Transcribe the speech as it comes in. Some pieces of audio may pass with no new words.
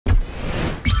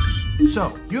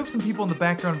So, you have some people in the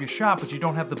background of your shot, but you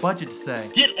don't have the budget to say,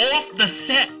 "Get off the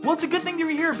set!" Well, it's a good thing you're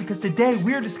here, because today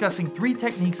we're discussing 3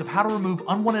 techniques of how to remove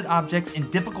unwanted objects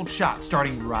in difficult shots,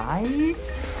 starting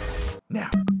right now.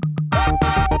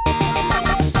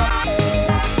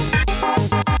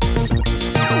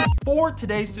 For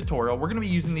today's tutorial, we're going to be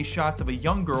using these shots of a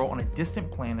young girl on a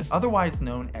distant planet, otherwise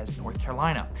known as North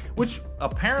Carolina, which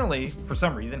apparently, for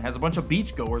some reason, has a bunch of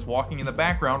beachgoers walking in the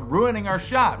background, ruining our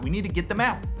shot. We need to get them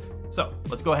out. So,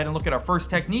 let's go ahead and look at our first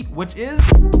technique, which is...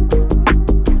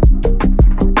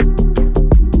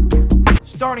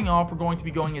 Starting off, we're going to be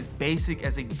going as basic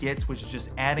as it gets, which is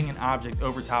just adding an object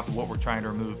over top of what we're trying to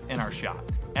remove in our shot.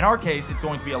 In our case, it's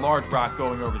going to be a large rock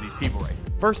going over these people right here.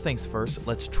 First things first,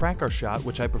 let's track our shot,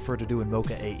 which I prefer to do in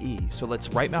Mocha AE. So let's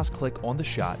right mouse click on the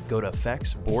shot, go to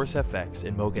Effects, Boris FX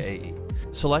in Mocha AE.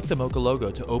 Select the Mocha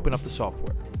logo to open up the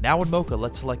software. Now in Mocha,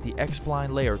 let's select the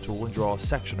X-Spline Layer tool and draw a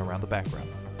section around the background.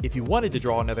 If you wanted to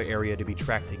draw another area to be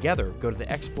tracked together, go to the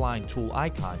X-Spline tool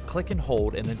icon, click and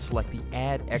hold, and then select the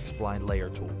Add X-Spline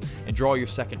Layer tool, and draw your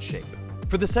second shape.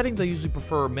 For the settings, I usually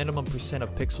prefer minimum %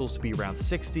 of pixels to be around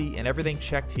 60, and everything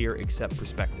checked here except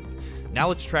perspective. Now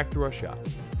let's track through our shot.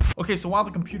 Okay, so while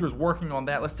the computer's working on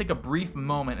that, let's take a brief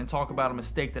moment and talk about a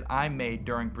mistake that I made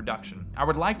during production. I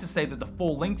would like to say that the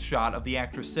full-length shot of the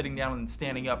actress sitting down and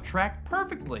standing up tracked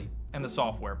perfectly in the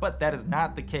software, but that is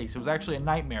not the case. It was actually a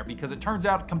nightmare because it turns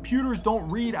out computers don't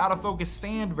read out of focus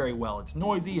sand very well. It's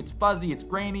noisy, it's fuzzy, it's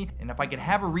grainy, and if I could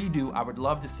have a redo, I would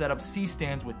love to set up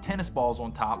C-stands with tennis balls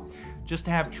on top just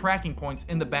to have tracking points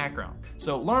in the background.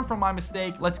 So learn from my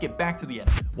mistake, let's get back to the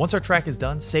edit. Once our track is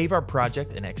done, save our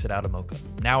project and exit out of Mocha.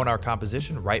 Now in our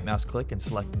composition, right mouse click and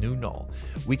select New Null.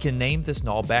 We can name this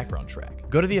null background track.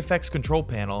 Go to the Effects Control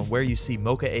panel and where you see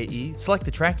Mocha AE, select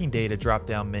the Tracking Data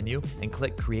drop-down menu and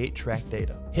click Create Track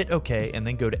Data. Hit OK and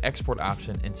then go to Export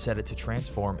option and set it to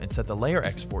transform and set the layer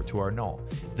export to our null.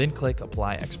 Then click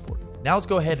Apply Export. Now let's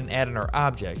go ahead and add in our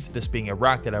object, this being a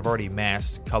rock that I've already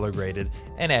masked, color graded,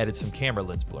 and added some camera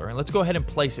lens blur, and let's go ahead and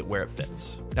place it where it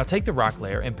fits. Now take the rock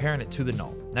layer and parent it to the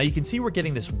null. Now you can see we're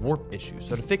getting this warp issue,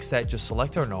 so to fix that, just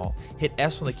select our null, hit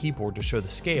S on the keyboard to show the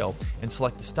scale, and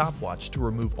select the stopwatch to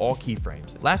remove all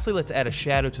keyframes. Lastly, let's add a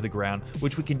shadow to the ground,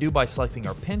 which we can do by selecting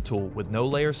our pen tool with no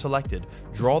layer selected,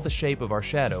 draw the shape of our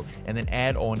shadow, and then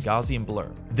add on Gaussian blur.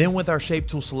 Then with our shape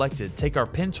tool selected, take our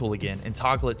pen tool again and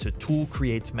toggle it to Tool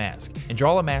Creates Mask, and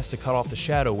draw a mask to cut off the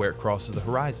shadow where it crosses the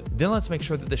horizon. Then let's make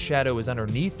sure that the shadow is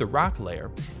underneath the rock layer,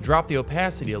 drop the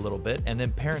opacity a little bit, and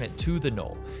then parent it to the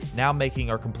null, now making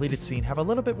our completed scene have a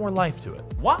little bit more life to it.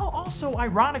 While also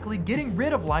ironically getting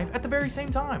rid of life at the very same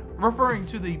time, referring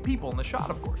to the people in the shot,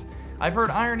 of course. I've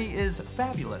heard irony is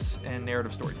fabulous in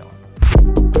narrative storytelling.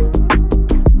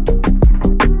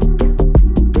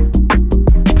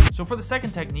 So for the second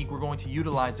technique, we're going to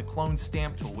utilize the clone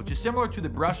stamp tool, which is similar to the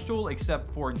brush tool,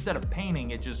 except for instead of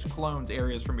painting, it just clones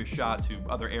areas from your shot to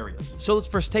other areas. So let's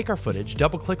first take our footage,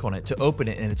 double click on it to open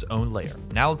it in its own layer.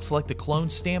 Now let's select the clone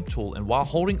stamp tool, and while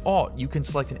holding Alt, you can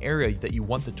select an area that you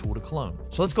want the tool to clone.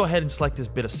 So let's go ahead and select this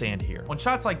bit of sand here. On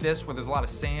shots like this, where there's a lot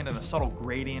of sand and a subtle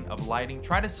gradient of lighting,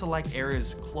 try to select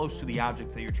areas close to the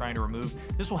objects that you're trying to remove.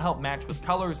 This will help match with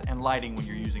colors and lighting when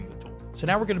you're using the tool. So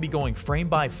now we're going to be going frame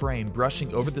by frame,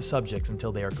 brushing over the subjects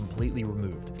until they are completely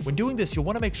removed. When doing this, you'll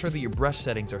want to make sure that your brush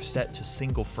settings are set to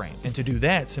single frame. And to do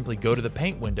that, simply go to the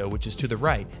paint window, which is to the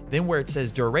right, then where it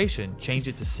says duration, change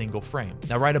it to single frame.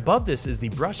 Now right above this is the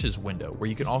brushes window, where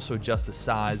you can also adjust the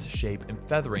size, shape, and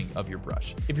feathering of your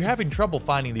brush. If you're having trouble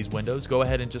finding these windows, go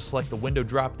ahead and just select the window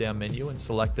drop-down menu and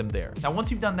select them there. Now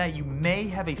once you've done that, you may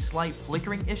have a slight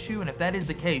flickering issue, and if that is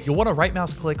the case, you'll want to right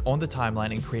mouse click on the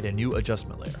timeline and create a new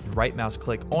adjustment layer. Right mouse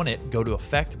click on it, go to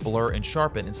Effect, Blur, and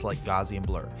Sharpen, and select Gaussian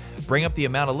Blur. Bring up the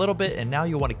amount a little bit, and now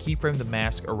you'll want to keyframe the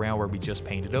mask around where we just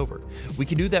painted over. We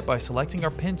can do that by selecting our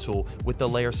pen tool with the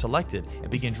layer selected and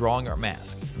begin drawing our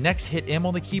mask. Next, hit M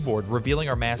on the keyboard, revealing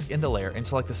our mask in the layer, and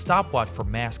select the stopwatch for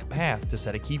mask path to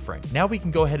set a keyframe. Now we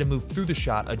can go ahead and move through the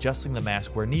shot, adjusting the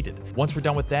mask where needed. Once we're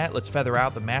done with that, let's feather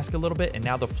out the mask a little bit, and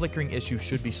now the flickering issue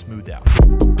should be smoothed out.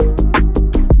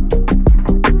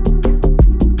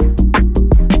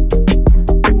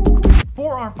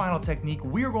 For our final technique,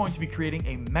 we are going to be creating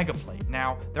a Megaplate.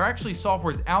 Now, there are actually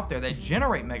softwares out there that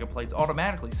generate Megaplates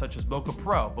automatically, such as Bokeh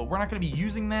Pro, but we're not going to be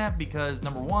using that because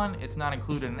number one, it's not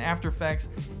included in After Effects,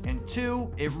 and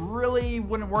two, it really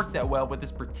wouldn't work that well with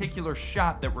this particular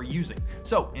shot that we're using.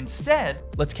 So instead,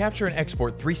 let's capture and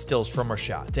export 3 stills from our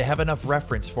shot to have enough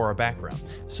reference for our background.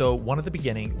 So one at the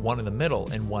beginning, one in the middle,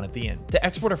 and one at the end. To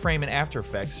export a frame in After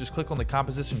Effects, just click on the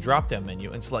Composition drop-down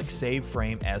menu and select Save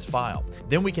Frame as File.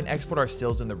 Then we can export our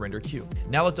stills stills in the render queue.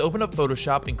 Now let's open up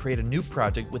Photoshop and create a new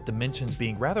project with dimensions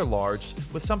being rather large,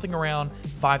 with something around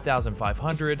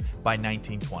 5,500 by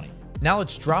 1920. Now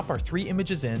let's drop our 3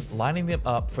 images in, lining them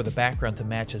up for the background to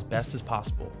match as best as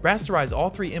possible. Rasterize all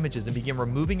 3 images and begin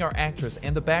removing our actress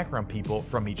and the background people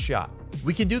from each shot.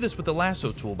 We can do this with the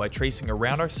lasso tool by tracing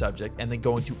around our subject and then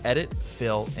going to Edit,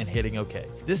 Fill, and hitting OK.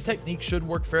 This technique should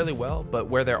work fairly well, but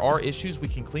where there are issues, we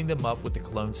can clean them up with the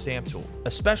Clone Stamp tool,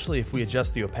 especially if we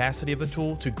adjust the opacity of the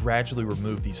tool to gradually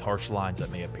remove these harsh lines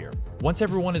that may appear. Once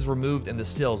everyone is removed in the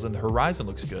stills and the horizon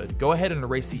looks good, go ahead and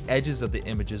erase the edges of the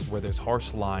images where there's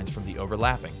harsh lines from the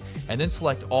overlapping, and then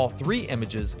select all 3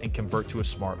 images and convert to a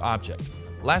smart object.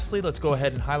 Lastly, let's go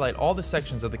ahead and highlight all the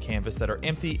sections of the canvas that are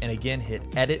empty and again hit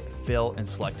Edit, Fill, and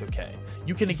select OK.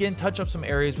 You can again touch up some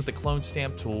areas with the Clone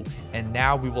Stamp tool, and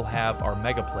now we will have our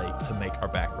Megaplate to make our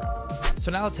background.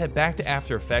 So now let's head back to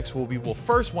After Effects, where we will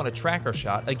first want to track our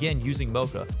shot, again using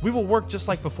Mocha. We will work just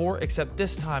like before, except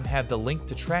this time have the link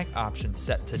to track option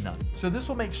set to none. So this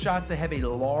will make shots that have a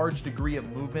large degree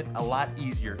of movement a lot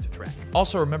easier to track.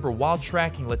 Also remember, while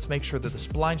tracking, let's make sure that the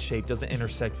spline shape doesn't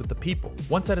intersect with the people.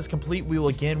 Once that is complete, we will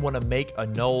again want to make a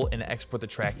null and export the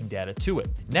tracking data to it.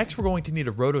 Next, we're going to need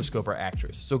to rotoscope our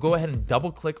actress. So go ahead and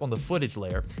double click on the footage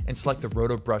layer and select the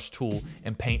roto brush tool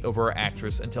and paint over our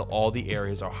actress until all the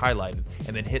areas are highlighted,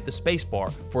 and then hit the space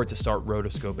bar for it to start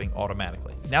rotoscoping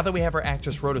automatically. Now that we have our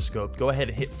actress rotoscoped, go ahead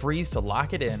and hit freeze to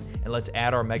lock it in, and let's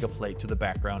add our Megaplate to the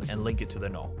background and link it to the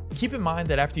null. Keep in mind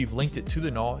that after you've linked it to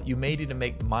the null, you may need to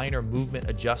make minor movement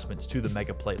adjustments to the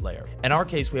Megaplate layer. In our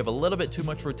case, we have a little bit too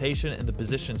much rotation and the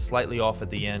position slightly off at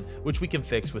the end, which we can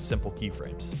fix with simple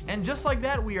keyframes. And just like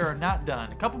that, we are not done.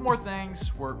 A couple more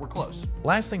things, we're close.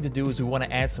 Last thing to do is we want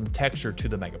to add some texture to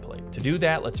the Megaplate. To do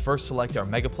that, let's first select our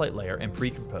Megaplate layer and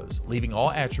pre-compose, leaving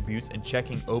all attributes and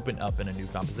checking Open Up in a new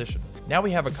composition. Now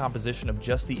we have a composition of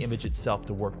just the image itself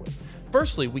to work with.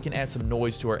 Firstly, we can add some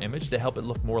noise to our image to help it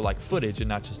look more like footage and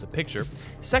not just a picture.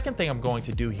 Second thing I'm going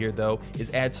to do here though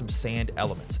is add some sand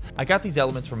elements. I got these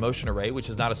elements from Motion Array, which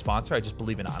is not a sponsor, I just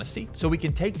believe in honesty. So we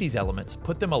can take these elements,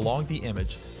 put them along the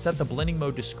image, set the blending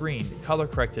mode to screen, color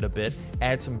correct it a bit,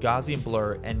 add some Gaussian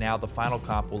blur, and now the final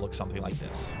comp will look something like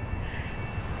this.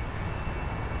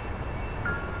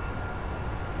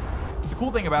 The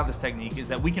cool thing about this technique is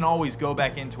that we can always go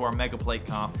back into our Megaplate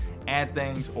comp, add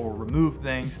things or remove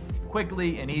things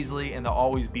quickly and easily, and they'll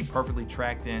always be perfectly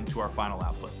tracked into our final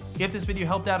output. If this video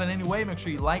helped out in any way, make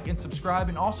sure you like and subscribe,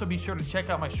 and also be sure to check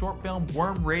out my short film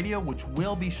Worm Radio, which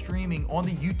will be streaming on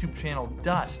the YouTube channel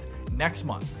Dust next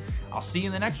month. I'll see you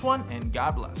in the next one, and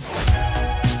God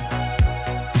bless.